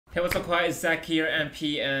Hey, what's up, guys? Zach here,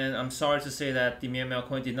 MP, and I'm sorry to say that the Meow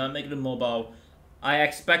coin did not make it mobile. I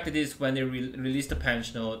expected this when they released the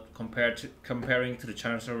patch note comparing to the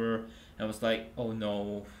China server, and I was like, oh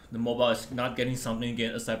no, the mobile is not getting something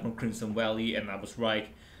again aside from Crimson Valley, and I was right.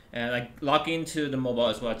 And I logged into the mobile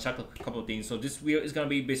as well. I checked a couple of things. So this video is gonna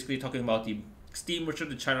be basically talking about the Steam version,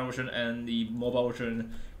 the China version, and the mobile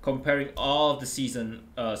version, comparing all of the season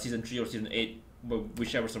 3 or season 8,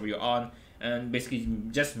 whichever server you're on. And basically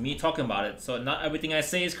just me talking about it. So not everything I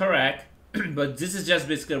say is correct, but this is just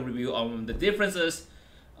basically a review on the differences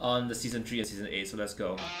on the season 3 and season 8. So let's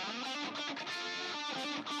go.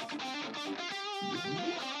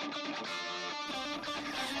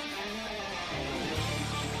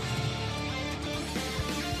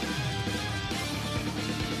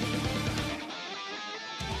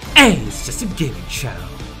 Hey, it's just a gaming channel.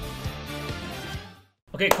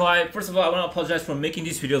 Okay, Kawhi, first of all, I want to apologize for making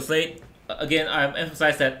these videos late. Again, I've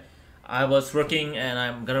emphasized that I was working and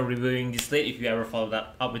I'm gonna reviewing this late if you ever follow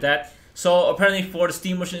that up with that. So apparently for the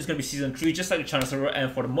Steam version it's gonna be season 3 just like the China server, and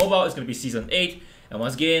for the mobile it's gonna be season 8, and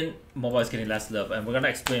once again mobile is getting less love, and we're gonna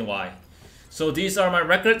explain why. So these are my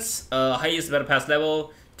records. Highest battle pass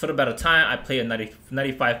level, total battle time, I played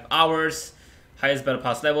 95 hours. Highest battle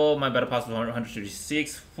pass level, my battle pass was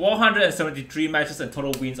 136, 473 matches and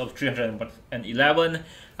total wins of 311.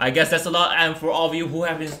 I guess that's a lot, and for all of you who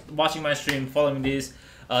have been watching my stream, following this,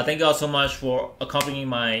 thank you all so much for accompanying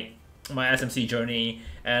my SMC journey.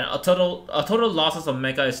 And a total losses of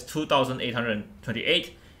Mecha is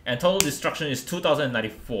 2,828, and total destruction is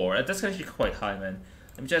 2,094. That's actually quite high, man.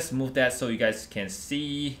 Let me just move that so you guys can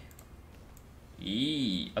see.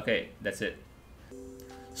 Okay, that's it.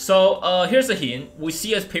 So here's a hint. We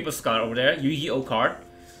see a paper Scarlet over there, Yu-Gi-Oh card.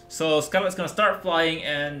 So Scarlet's gonna start flying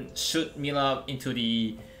and shoot Mila into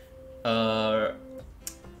the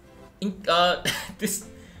this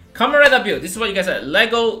Kamen Rider build. This is what you guys said.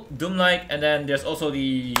 Lego, Doom-like, and then there's also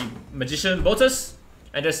the Magician Botus.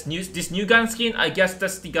 And there's this new gun skin. I guess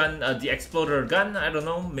that's the gun, the exploder gun. I don't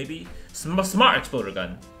know, maybe smart exploder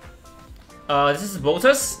gun. This is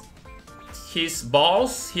Botus. His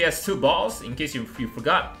balls, he has 2 balls in case you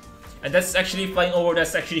forgot, and that's actually flying over.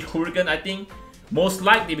 That's actually Hurricane, I think, most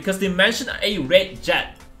likely, because they mentioned a red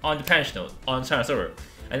jet on the patch note on China server.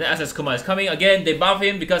 And then SS Kuma is coming again. They buff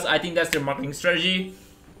him because I think that's their marketing strategy.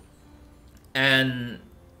 And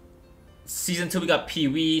season 2 we got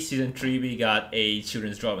Pee-wee, season 3 we got a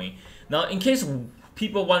children's drawing. Now, in case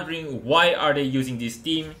people wondering why are they using this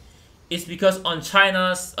theme, it's because on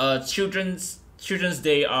China's Children's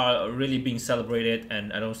Day are really being celebrated,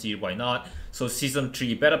 and I don't see why not. So season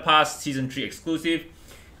 3 beta pass, season 3 exclusive.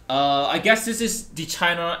 I guess this is the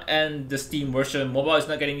China and the Steam version. Mobile is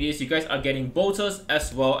not getting this. You guys are getting Botus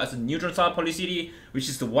as well as a neutron star Polycity, which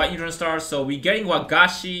is the white neutron star. So we're getting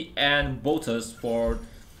Wagashi and Botus for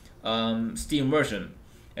Steam version.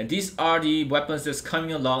 And these are the weapons that's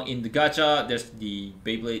coming along in the gacha. There's the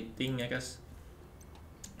Beyblade thing, I guess.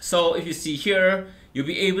 So if you see here, you'll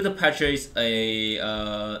be able to purchase a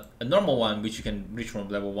normal one, which you can reach from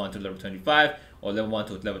level 1 to level 25, or level 1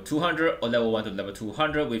 to level 200, or level 1 to level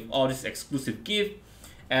 200 with all this exclusive gift.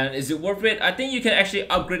 And is it worth it? I think you can actually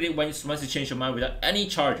upgrade it once you change your mind without any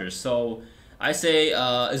charges. So I say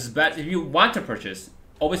it's best if you want to purchase,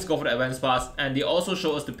 always go for the advanced pass. And they also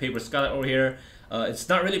show us the paper Scarlet over here. It's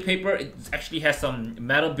not really paper, it actually has some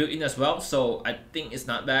metal built in as well, so I think it's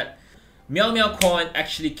not bad. Meow coin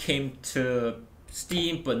actually came to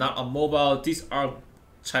Steam but not on mobile. These are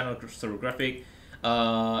China server graphic.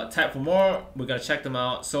 Type for more, we're gonna check them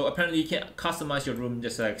out. So apparently you can customize your room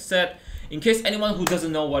just like I said. In case anyone who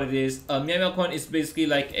doesn't know what it is, Meow coin is basically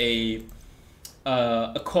like a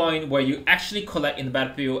coin where you actually collect in the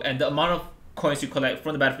battlefield, and the amount of coins you collect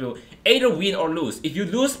from the battlefield either win or lose. If you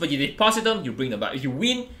lose but you deposit them, you bring them back. If you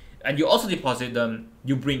win and you also deposit them,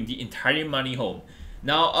 you bring the entire money home.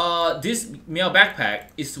 Now, this Meow backpack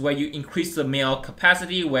is where you increase the Meow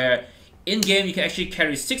capacity, where in-game you can actually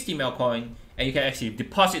carry 60 Meow coin, and you can actually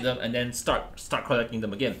deposit them and then start collecting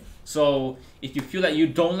them again. So if you feel like you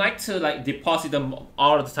don't like to deposit them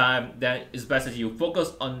all the time, then it's best that you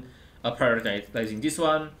focus on prioritizing this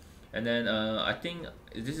one. And then I think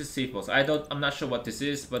this is safe boss. I'm not sure what this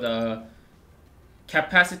is, but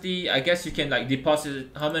capacity, I guess you can deposit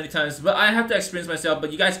how many times, but I have to experience myself,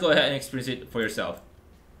 but you guys go ahead and experience it for yourself.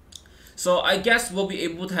 So I guess we'll be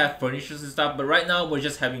able to have furnitures and stuff, but right now we're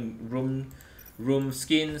just having room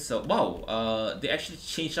skins. So wow, they actually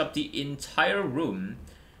changed up the entire room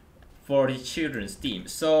for the children's theme.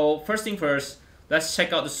 So first thing first, let's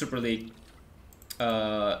check out the Super League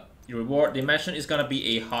reward. They mentioned it's gonna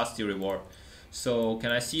be a hot steel reward. So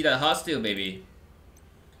can I see that hot steel, baby?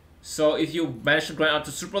 So if you manage to grind up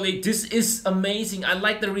to Super League, this is amazing. I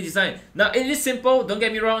like the redesign. Now it is simple, don't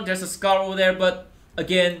get me wrong, there's a scar over there, but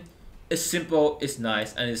again, it's simple, it's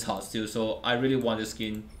nice, and it's hot still, so I really want this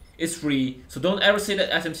skin. It's free, so don't ever say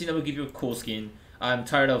that SMC never give you a cool skin. I'm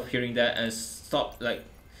tired of hearing that, and stop, like,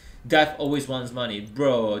 death always wants money.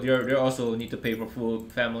 Bro, they also need to pay for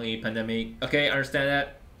food, family, pandemic. Okay, I understand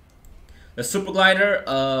that. The Super Glider,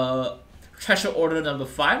 treasure order number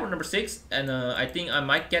 5 or number 6, and I think I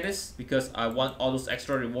might get this because I want all those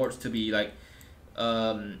extra rewards to be like,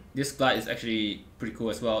 this glide is actually pretty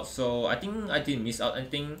cool as well, so I think I didn't miss out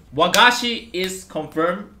anything. Wagashi is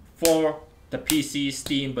confirmed for the PC,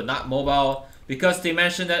 Steam, but not mobile, because they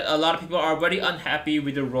mentioned that a lot of people are very unhappy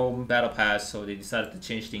with the Rome Battle Pass, so they decided to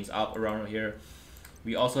change things up around here.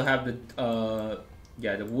 We also have the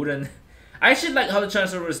the wooden. I actually like how the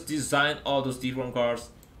transformers designed all those deformed cars.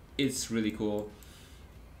 It's really cool.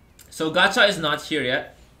 So Gacha is not here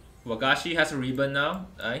yet. Wagashi has a ribbon now,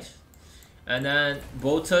 nice. And then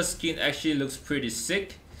Bota's skin actually looks pretty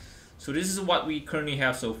sick. So this is what we currently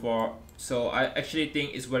have so far. So I actually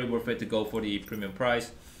think it's very worth it to go for the premium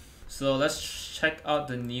price. So let's check out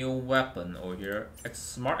the new weapon over here,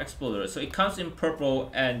 Smart Exploder. So it comes in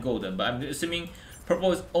purple and golden, but I'm assuming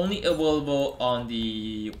purple is only available on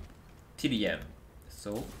the TDM.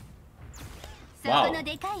 So wow.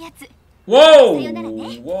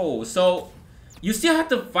 Whoa! Whoa! So you still have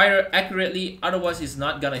to fire accurately, otherwise it's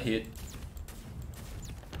not gonna hit.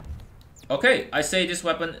 Okay, I say this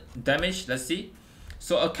weapon damage, let's see.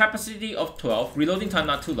 So a capacity of 12, reloading time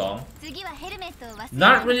not too long.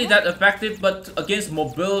 Not really that effective, but against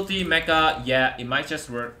mobility mecha, yeah, it might just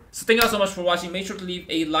work. So thank you all so much for watching. Make sure to leave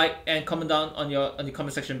a like and comment down on the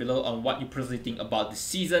comment section below on what you personally think about the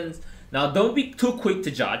seasons. Now don't be too quick to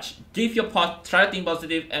judge. Give your part, try to think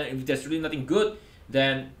positive, and if there's really nothing good,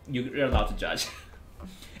 then you're allowed to judge.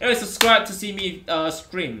 Anyway, subscribe to see me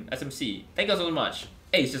stream SMC. Thank you all so much.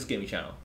 Hey, it's just gaming channel.